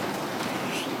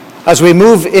As we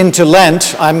move into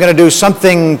Lent, I'm going to do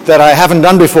something that I haven't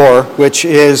done before, which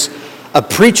is a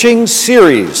preaching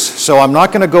series. So I'm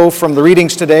not going to go from the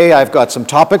readings today. I've got some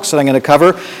topics that I'm going to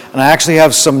cover, and I actually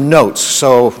have some notes.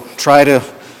 So try to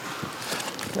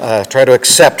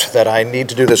accept that I need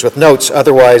to do this with notes,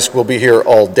 otherwise we'll be here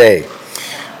all day.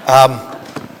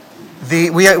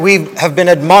 We have been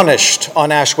admonished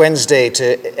on Ash Wednesday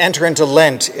to enter into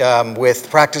Lent with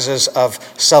practices of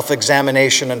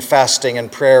self-examination and fasting and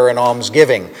prayer and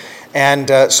almsgiving.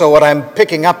 And so what I'm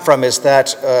picking up from is that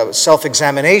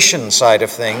self-examination side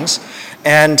of things.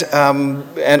 And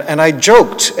I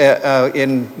joked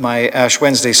in my Ash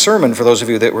Wednesday sermon, for those of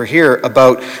you that were here,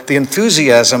 about the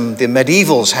enthusiasm the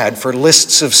medievals had for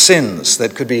lists of sins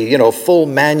that could be, full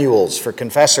manuals for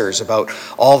confessors about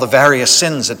all the various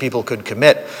sins that people could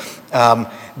commit.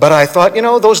 But I thought,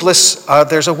 those lists,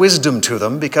 there's a wisdom to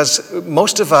them, because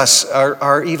most of us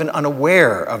are even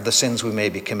unaware of the sins we may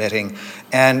be committing.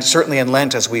 And certainly in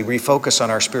Lent, as we refocus on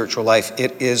our spiritual life,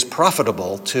 it is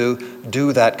profitable to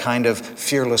do that kind of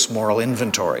fearless moral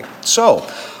inventory. So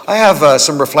I have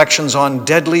some reflections on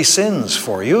deadly sins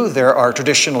for you. There are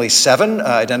traditionally 7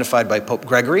 identified by Pope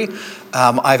Gregory.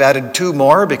 I've added 2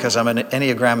 more because I'm an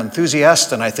Enneagram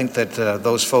enthusiast, and I think that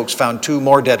those folks found 2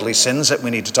 more deadly sins that we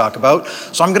need to talk about.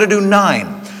 So I'm going to do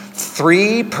 9,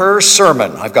 3 per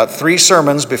sermon. I've got 3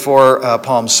 sermons before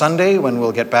Palm Sunday, when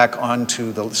we'll get back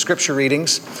onto the scripture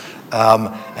readings.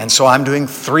 And so I'm doing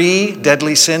 3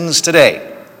 deadly sins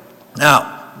today.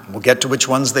 Now, we'll get to which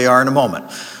ones they are in a moment.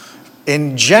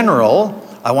 In general,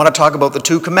 I want to talk about the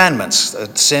 2 commandments.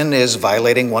 Sin is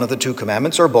violating one of the 2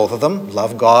 commandments, or both of them.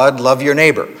 Love God, love your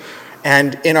neighbor.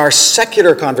 And in our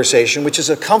secular conversation, which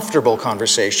is a comfortable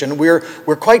conversation, we're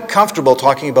quite comfortable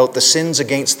talking about the sins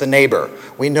against the neighbor.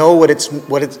 We know what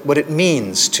it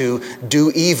means to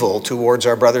do evil towards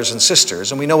our brothers and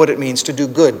sisters, and we know what it means to do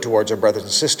good towards our brothers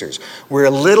and sisters. We're a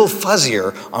little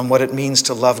fuzzier on what it means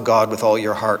to love God with all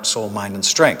your heart, soul, mind, and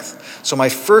strength. So my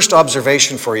first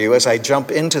observation for you as I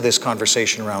jump into this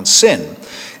conversation around sin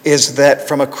is that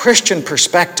from a Christian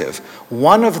perspective,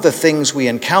 one of the things we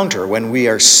encounter when we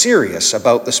are serious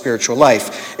about the spiritual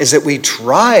life is that we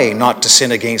try not to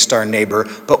sin against our neighbor,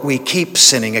 but we keep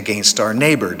sinning against our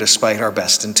neighbor despite our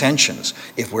best intentions.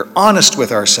 If we're honest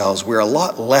with ourselves, we're a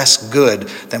lot less good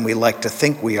than we like to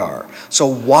think we are. So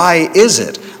why is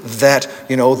it that,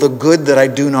 the good that I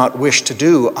do not wish to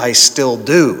do, I still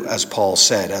do, as Paul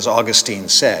said, as Augustine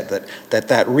said,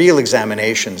 that real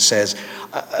examination says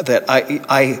that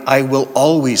I will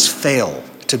always fail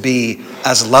to be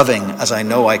as loving as I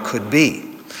know I could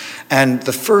be. And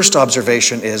the first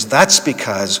observation is that's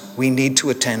because we need to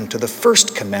attend to the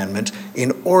first commandment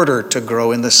in order to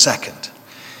grow in the second.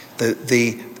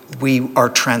 We are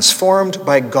transformed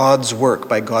by God's work,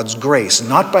 by God's grace,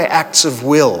 not by acts of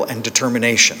will and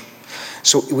determination.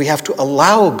 So we have to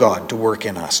allow God to work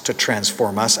in us, to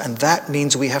transform us, and that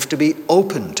means we have to be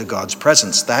open to God's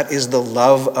presence. That is the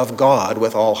love of God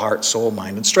with all heart, soul,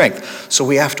 mind, and strength. So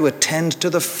we have to attend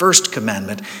to the first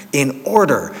commandment in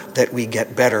order that we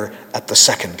get better at the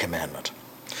second commandment.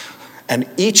 And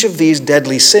each of these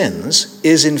deadly sins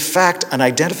is in fact an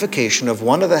identification of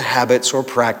one of the habits or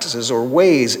practices or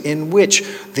ways in which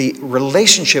the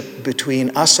relationship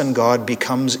between us and God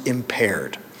becomes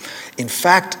impaired. In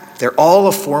fact, they're all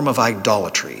a form of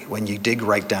idolatry when you dig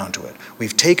right down to it.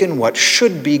 We've taken what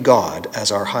should be God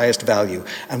as our highest value,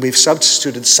 and we've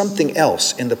substituted something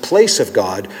else in the place of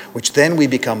God, which then we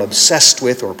become obsessed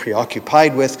with or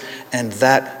preoccupied with, and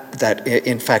that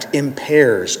in fact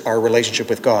impairs our relationship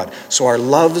with God. So our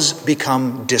loves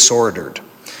become disordered.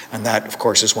 And that, of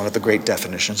course, is one of the great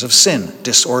definitions of sin,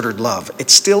 disordered love.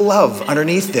 It's still love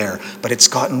underneath there, but it's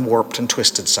gotten warped and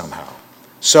twisted somehow.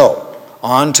 So,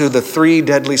 on to the 3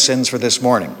 deadly sins for this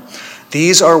morning.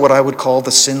 These are what I would call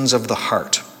the sins of the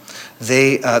heart.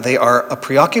 They are a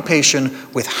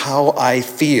preoccupation with how I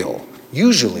feel,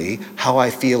 usually how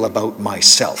I feel about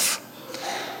myself.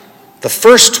 The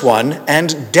first one,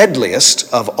 and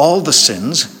deadliest of all the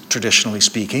sins, traditionally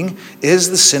speaking,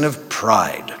 is the sin of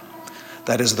pride.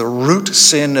 That is the root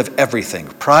sin of everything.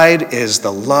 Pride is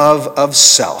the love of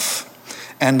self.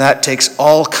 And that takes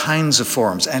all kinds of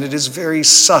forms, and it is very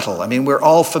subtle. I mean, we're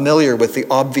all familiar with the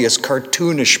obvious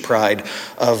cartoonish pride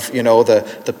of,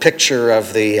 the picture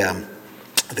of the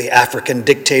African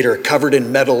dictator covered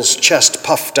in medals, chest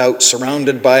puffed out,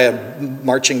 surrounded by a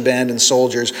marching band and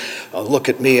soldiers. Look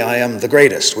at me, I am the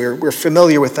greatest. We're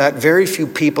familiar with that. Very few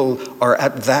people are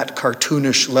at that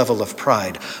cartoonish level of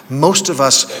pride. In most of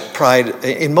us,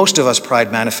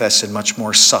 pride manifests in much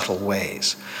more subtle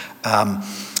ways.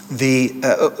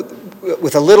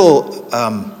 With a little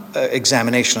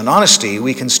examination and honesty,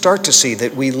 we can start to see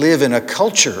that we live in a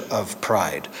culture of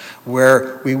pride,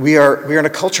 where we are in a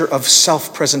culture of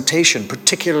self-presentation,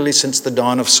 particularly since the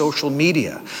dawn of social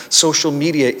media. Social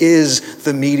media is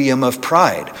the medium of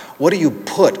pride. What do you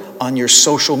put on your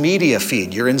social media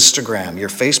feed, your Instagram, your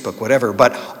Facebook, whatever,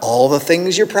 but all the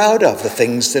things you're proud of, the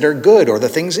things that are good, or the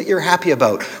things that you're happy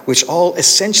about, which all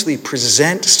essentially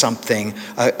present something,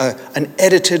 an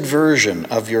edited version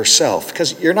of yourself.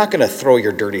 Because you're not going to throw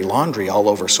your dirty laundry all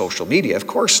over social media, of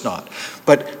course not.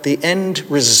 But the end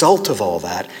result of all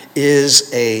that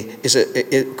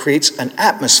it creates an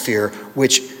atmosphere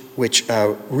which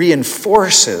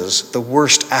reinforces the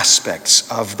worst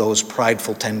aspects of those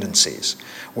prideful tendencies,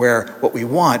 where what we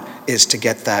want is to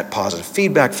get that positive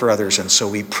feedback for others, and so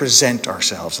we present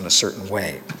ourselves in a certain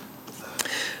way.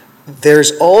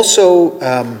 There's also,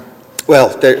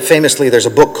 famously, there's a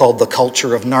book called The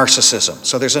Culture of Narcissism.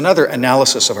 So there's another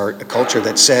analysis of our culture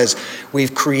that says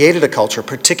we've created a culture,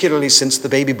 particularly since the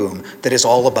baby boom, that is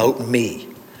all about me.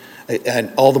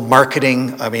 And all the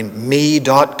marketing,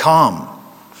 me.com,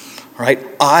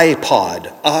 right?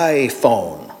 iPod,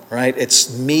 iPhone, right?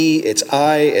 It's me, it's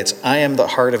I am the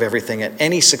heart of everything. And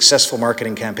any successful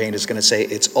marketing campaign is going to say,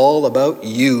 it's all about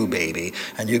you, baby.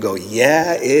 And you go,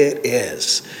 yeah, it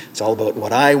is. It's all about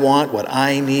what I want, what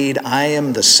I need. I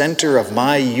am the center of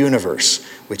my universe,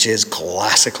 which is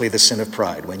classically the sin of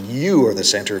pride. When you are the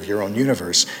center of your own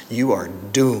universe, you are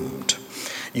doomed.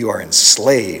 You are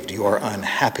enslaved, you are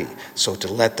unhappy. So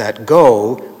to let that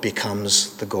go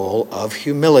becomes the goal of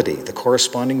humility, the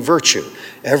corresponding virtue.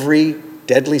 Every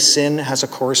deadly sin has a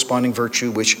corresponding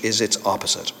virtue which is its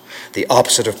opposite. The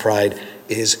opposite of pride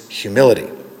is humility.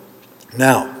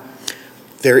 Now,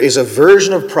 there is a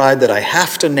version of pride that I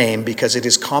have to name because it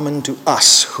is common to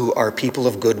us who are people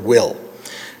of goodwill,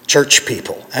 church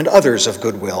people and others of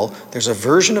goodwill. There's a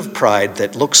version of pride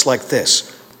that looks like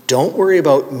this. Don't worry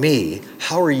about me.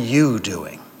 How are you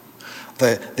doing?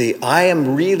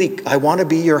 I want to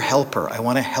be your helper. I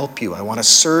want to help you. I want to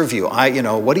serve you.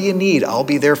 What do you need? I'll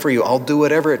be there for you. I'll do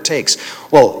whatever it takes.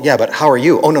 Well, yeah, but how are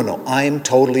you? Oh, no, I'm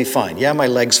totally fine. Yeah, my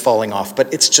leg's falling off,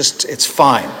 but it's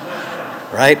fine.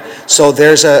 Right? So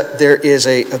there's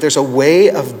a way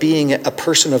of being a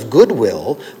person of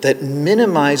goodwill that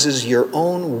minimizes your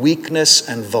own weakness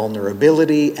and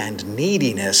vulnerability and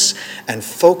neediness and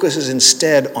focuses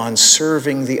instead on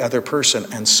serving the other person.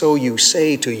 And so you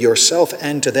say to yourself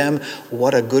and to them,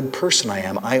 what a good person I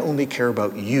am. I only care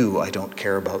about you. I don't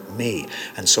care about me.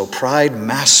 And so pride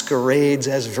masquerades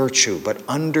as virtue, but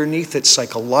underneath it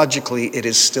psychologically, it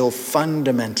is still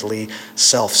fundamentally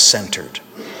self-centered.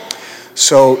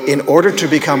 So in order to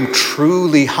become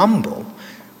truly humble,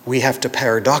 we have to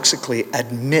paradoxically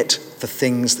admit the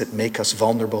things that make us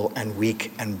vulnerable and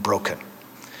weak and broken.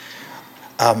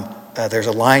 There's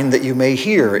a line that you may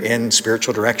hear in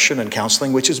spiritual direction and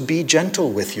counseling, which is be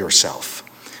gentle with yourself.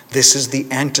 This is the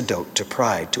antidote to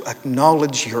pride, to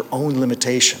acknowledge your own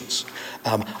limitations.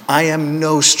 I am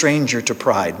no stranger to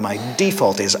pride. My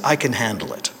default is I can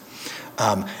handle it.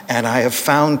 And I have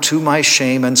found to my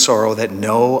shame and sorrow that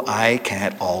no, I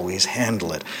can't always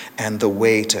handle it. And the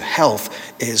way to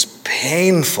health is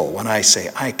painful when I say,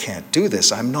 I can't do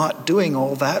this. I'm not doing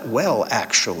all that well,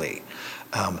 actually.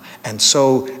 And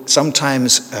so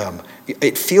sometimes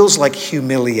it feels like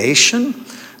humiliation,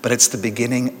 but it's the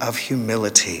beginning of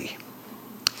humility.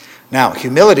 Now,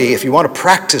 humility, if you want to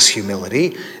practice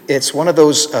humility, it's one of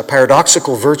those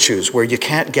paradoxical virtues where you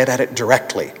can't get at it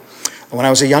directly. When I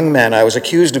was a young man, I was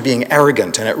accused of being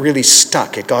arrogant, and it really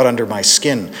stuck. It got under my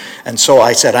skin. And so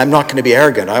I said, I'm not going to be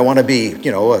arrogant. I want to be,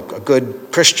 a good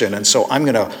Christian, and so I'm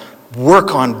going to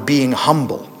work on being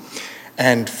humble.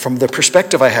 And from the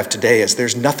perspective I have today is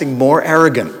there's nothing more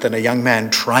arrogant than a young man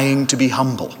trying to be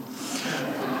humble.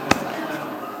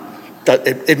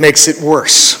 It makes it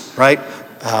worse, right?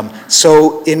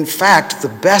 So in fact, the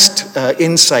best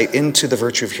insight into the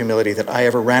virtue of humility that I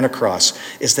ever ran across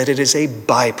is that it is a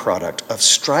byproduct of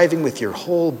striving with your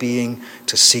whole being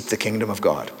to seek the kingdom of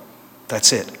God.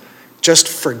 That's it. Just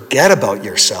forget about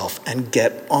yourself and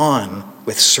get on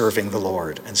with serving the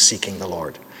Lord and seeking the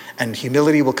Lord. And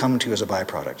humility will come to you as a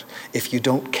byproduct. If you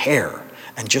don't care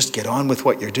and just get on with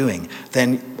what you're doing,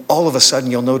 then all of a sudden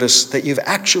you'll notice that you've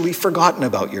actually forgotten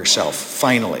about yourself,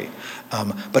 finally.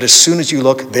 But as soon as you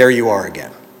look, there you are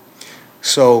again.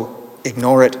 So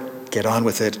ignore it, get on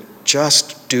with it,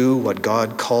 just do what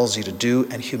God calls you to do,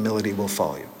 and humility will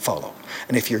follow.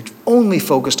 And if you're only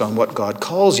focused on what God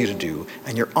calls you to do,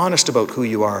 and you're honest about who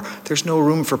you are, there's no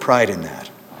room for pride in that.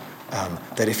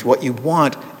 That if what you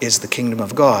want is the kingdom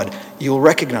of God, you'll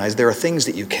recognize there are things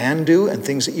that you can do and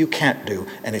things that you can't do.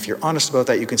 And if you're honest about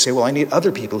that, you can say, well, I need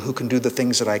other people who can do the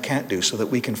things that I can't do so that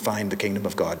we can find the kingdom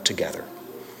of God together.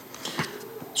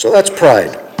 So that's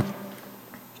pride.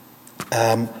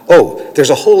 There's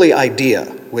a holy idea,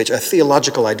 a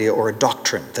theological idea or a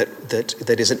doctrine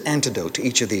that is an antidote to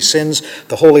each of these sins.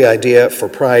 The holy idea for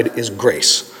pride is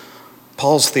grace.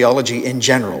 Paul's theology in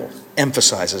general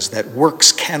emphasizes that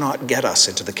works cannot get us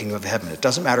into the kingdom of heaven. It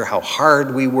doesn't matter how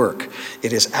hard we work.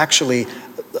 It is actually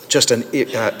just an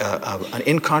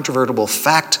incontrovertible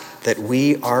fact that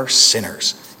we are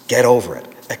sinners. Get over it.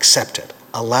 Accept it.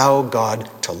 Allow God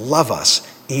to love us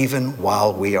even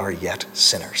while we are yet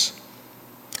sinners.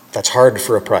 That's hard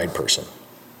for a pride person.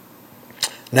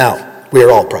 Now, we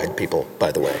are all pride people,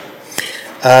 by the way.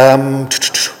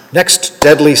 Next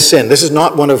deadly sin. This is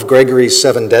not one of Gregory's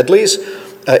 7 deadlies.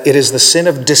 It is the sin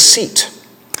of deceit,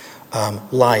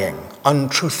 lying,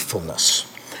 untruthfulness.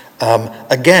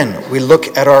 Again, we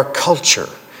look at our culture,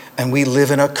 and we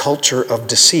live in a culture of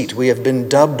deceit. We have been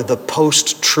dubbed the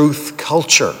post-truth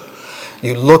culture.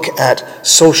 You look at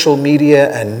social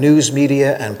media and news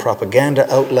media and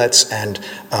propaganda outlets and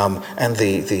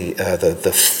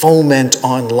the foment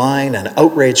online and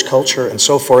outrage culture and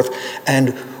so forth,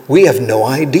 and we have no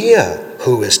idea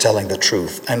who is telling the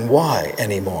truth and why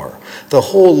anymore. The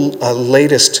whole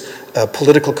latest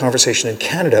political conversation in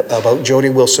Canada about Jody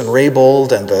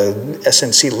Wilson-Raybould and the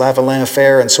SNC-Lavalin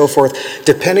affair and so forth,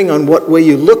 depending on what way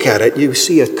you look at it, you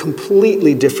see a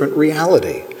completely different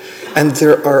reality. And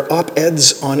there are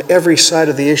op-eds on every side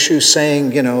of the issue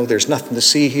saying, there's nothing to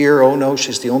see here. Oh no,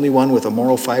 she's the only one with a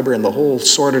moral fiber in the whole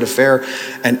sordid affair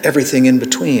and everything in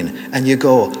between. And you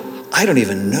go, I don't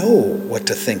even know what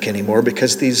to think anymore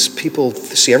because these people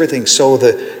see everything. So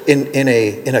in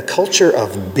a culture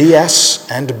of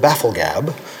BS and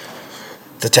bafflegab,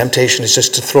 the temptation is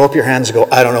just to throw up your hands and go,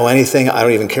 I don't know anything. I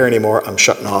don't even care anymore. I'm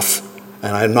shutting off.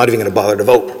 And I'm not even going to bother to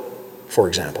vote, for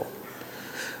example.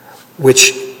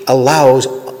 Which allows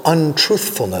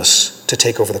untruthfulness to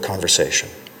take over the conversation.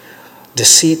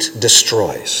 Deceit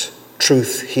destroys.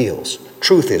 Truth heals.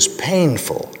 Truth is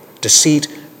painful. Deceit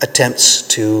attempts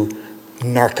to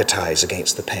narcotize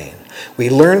against the pain. We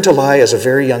learn to lie as a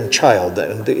very young child,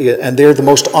 and they're the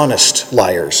most honest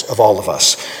liars of all of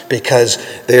us, because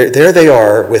there they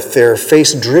are with their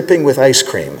face dripping with ice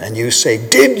cream, and you say,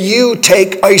 "Did you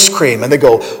take ice cream?" And they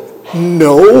go,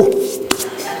 "No."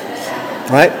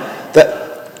 Right?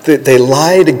 They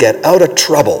lie to get out of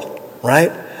trouble,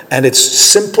 right? And it's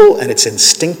simple and it's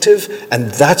instinctive, and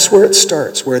that's where it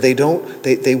starts, where they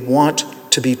want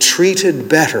to be treated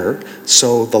better,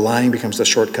 so the lying becomes the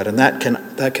shortcut, and that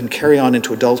can carry on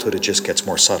into adulthood. It just gets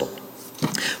more subtle.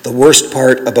 The worst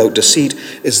part about deceit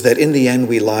is that in the end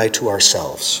we lie to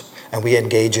ourselves, and we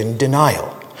engage in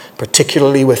denial,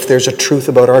 particularly if there's a truth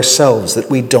about ourselves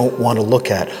that we don't want to look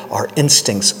at. Our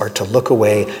instincts are to look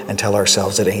away and tell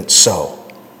ourselves it ain't so.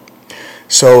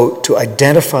 So to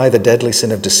identify the deadly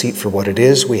sin of deceit for what it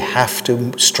is, we have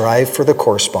to strive for the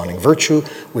corresponding virtue,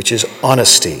 which is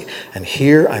honesty. And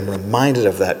here I'm reminded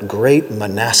of that great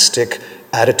monastic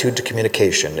attitude to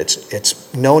communication.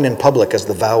 It's known in public as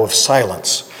the vow of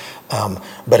silence,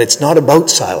 but it's not about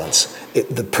silence.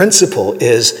 The principle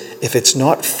is, if it's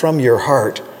not from your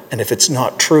heart and if it's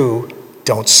not true,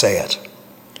 don't say it.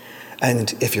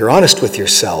 And if you're honest with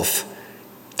yourself,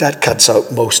 that cuts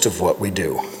out most of what we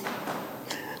do.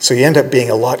 So you end up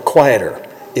being a lot quieter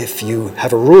if you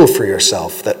have a rule for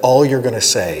yourself that all you're going to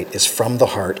say is from the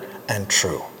heart and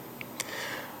true.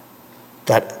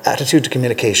 That attitude to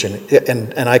communication,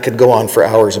 and I could go on for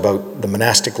hours about the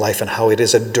monastic life and how it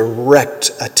is a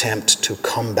direct attempt to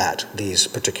combat these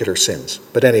particular sins.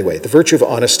 But anyway, the virtue of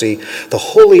honesty, the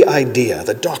holy idea,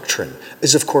 the doctrine,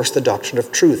 is of course the doctrine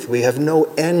of truth. We have no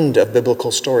end of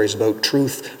biblical stories about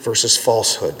truth versus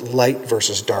falsehood, light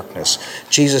versus darkness.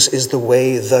 Jesus is the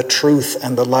way, the truth,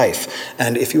 and the life.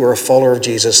 And if you are a follower of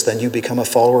Jesus, then you become a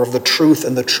follower of the truth,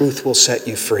 and the truth will set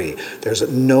you free. There's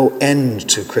no end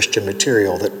to Christian material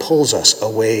that pulls us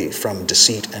away from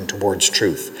deceit and towards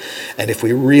truth. And if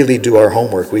we really do our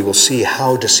homework, we will see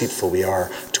how deceitful we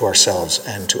are to ourselves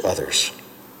and to others.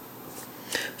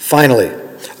 Finally,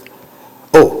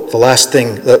 the last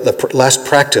thing, the last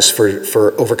practice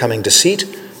for overcoming deceit,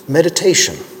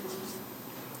 meditation.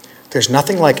 There's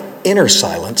nothing like inner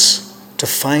silence to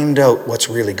find out what's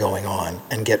really going on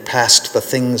and get past the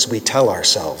things we tell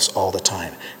ourselves all the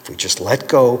time. If we just let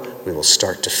go, we will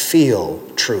start to feel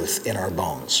truth in our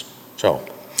bones. So,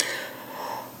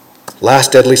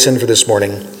 last deadly sin for this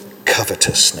morning,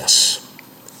 covetousness,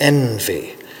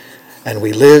 envy. And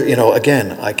we live,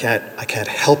 again, I can't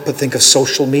help but think of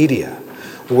social media,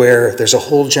 where there's a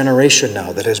whole generation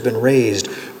now that has been raised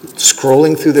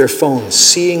scrolling through their phones,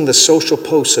 seeing the social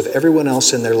posts of everyone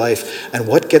else in their life. And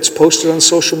what gets posted on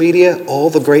social media?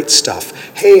 All the great stuff.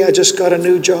 Hey, I just got a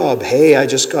new job. Hey, I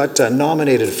just got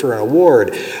nominated for an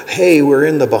award. Hey, we're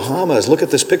in the Bahamas. Look at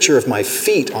this picture of my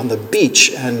feet on the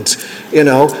beach. And,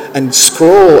 and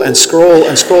scroll and scroll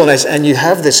and scroll. And you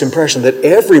have this impression that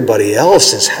everybody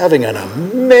else is having an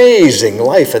amazing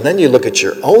life. And then you look at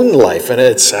your own life and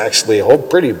it's actually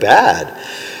pretty bad.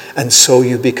 And so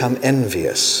you become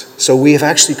envious. So we have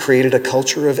actually created a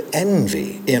culture of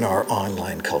envy in our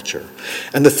online culture.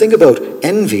 And the thing about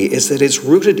envy is that it's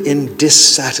rooted in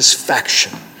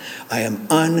dissatisfaction. I am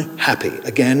unhappy.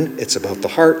 Again, it's about the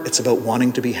heart. It's about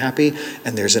wanting to be happy.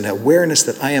 And there's an awareness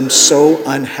that I am so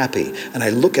unhappy. And I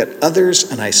look at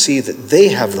others and I see that they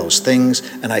have those things.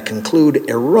 And I conclude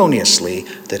erroneously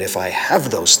that if I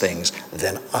have those things,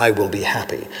 then I will be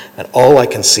happy. And all I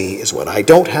can see is what I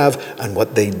don't have and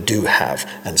what they do have.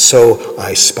 And so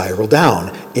I spiral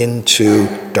down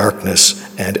into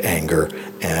darkness and anger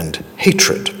and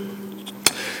hatred.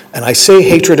 And I say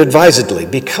hatred advisedly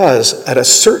because at a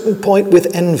certain point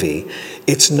with envy,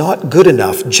 it's not good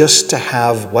enough just to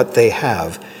have what they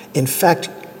have. In fact,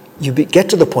 you get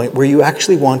to the point where you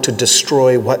actually want to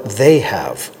destroy what they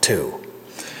have too.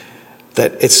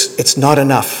 That it's not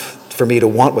enough for me to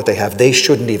want what they have. They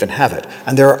shouldn't even have it.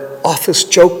 And there are office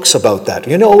jokes about that.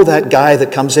 You know, that guy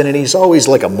that comes in and he's always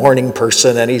like a morning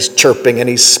person and he's chirping and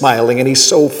he's smiling and he's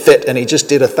so fit and he just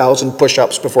did 1,000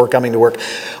 push-ups before coming to work.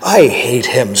 I hate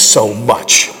him so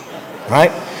much, right?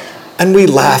 And we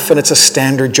laugh and it's a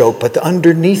standard joke, but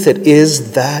underneath it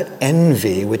is that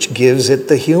envy which gives it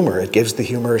the humor. It gives the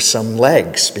humor some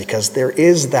legs because there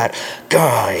is that,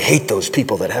 God, I hate those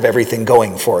people that have everything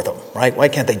going for them, right? Why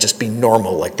can't they just be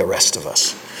normal like the rest of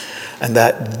us? And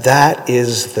that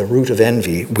is the root of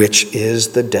envy, which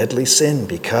is the deadly sin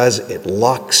because it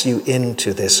locks you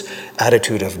into this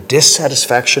attitude of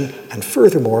dissatisfaction and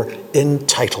furthermore,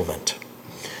 entitlement.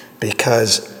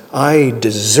 Because I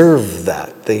deserve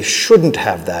that. They shouldn't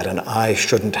have that, and I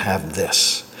shouldn't have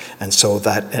this. And so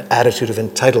that attitude of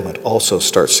entitlement also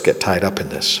starts to get tied up in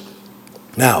this.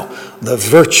 Now, the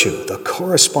virtue, the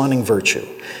corresponding virtue,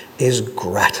 is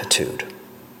gratitude.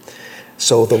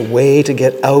 So the way to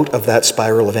get out of that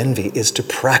spiral of envy is to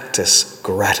practice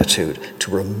gratitude,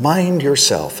 to remind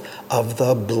yourself of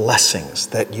the blessings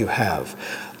that you have.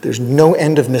 There's no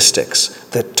end of mystics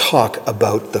that talk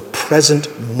about the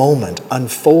present moment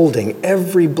unfolding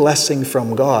every blessing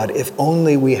from God if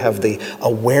only we have the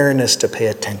awareness to pay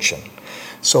attention.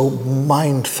 So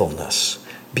mindfulness,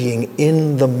 being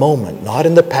in the moment, not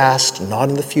in the past, not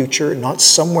in the future, not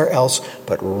somewhere else,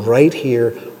 but right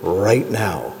here, right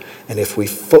now. And if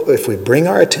we bring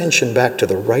our attention back to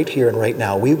the right here and right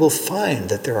now, we will find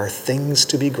that there are things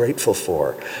to be grateful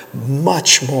for,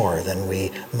 much more than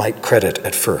we might credit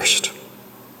at first.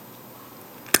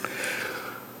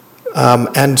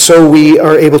 And so we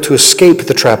are able to escape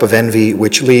the trap of envy,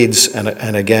 which leads,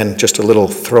 and again, just a little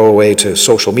throwaway to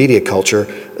social media culture,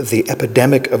 the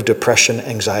epidemic of depression,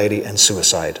 anxiety, and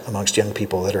suicide amongst young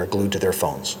people that are glued to their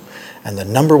phones. And the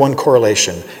number one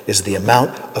correlation is the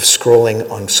amount of scrolling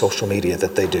on social media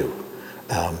that they do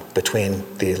between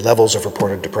the levels of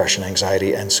reported depression,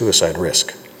 anxiety, and suicide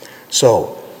risk.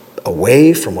 So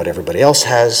away from what everybody else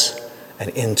has and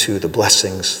into the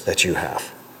blessings that you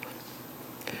have.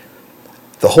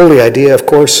 The holy idea, of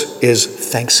course, is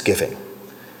thanksgiving.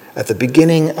 At the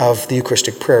beginning of the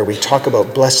Eucharistic prayer, we talk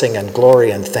about blessing and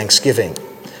glory and thanksgiving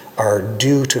are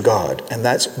due to God. And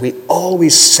we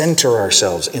always center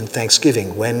ourselves in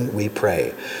thanksgiving when we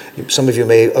pray. Some of you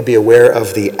may be aware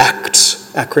of the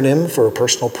ACTS acronym for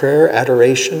personal prayer: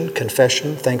 adoration,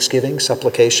 confession, thanksgiving,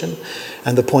 supplication.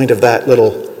 And the point of that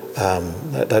little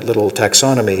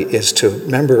taxonomy is to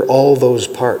remember all those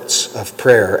parts of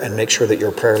prayer and make sure that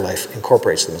your prayer life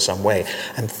incorporates them in some way.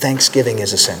 And thanksgiving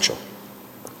is essential.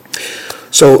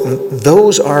 So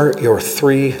those are your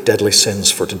 3 deadly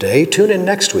sins for today. Tune in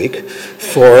next week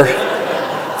for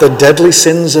the deadly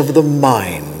sins of the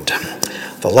mind.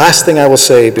 The last thing I will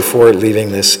say before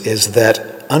leaving this is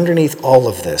that underneath all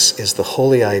of this is the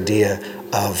holy idea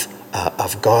of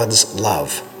God's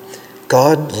love.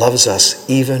 God loves us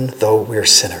even though we're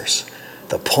sinners.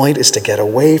 The point is to get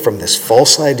away from this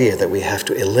false idea that we have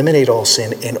to eliminate all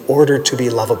sin in order to be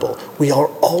lovable. We are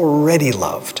already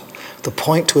loved. The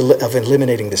point of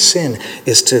eliminating the sin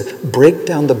is to break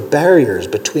down the barriers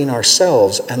between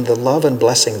ourselves and the love and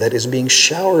blessing that is being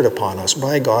showered upon us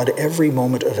by God every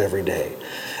moment of every day.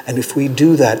 And if we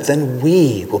do that, then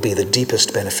we will be the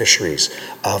deepest beneficiaries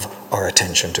of our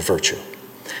attention to virtue.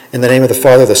 In the name of the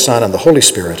Father, the Son, and the Holy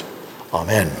Spirit,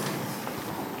 amen.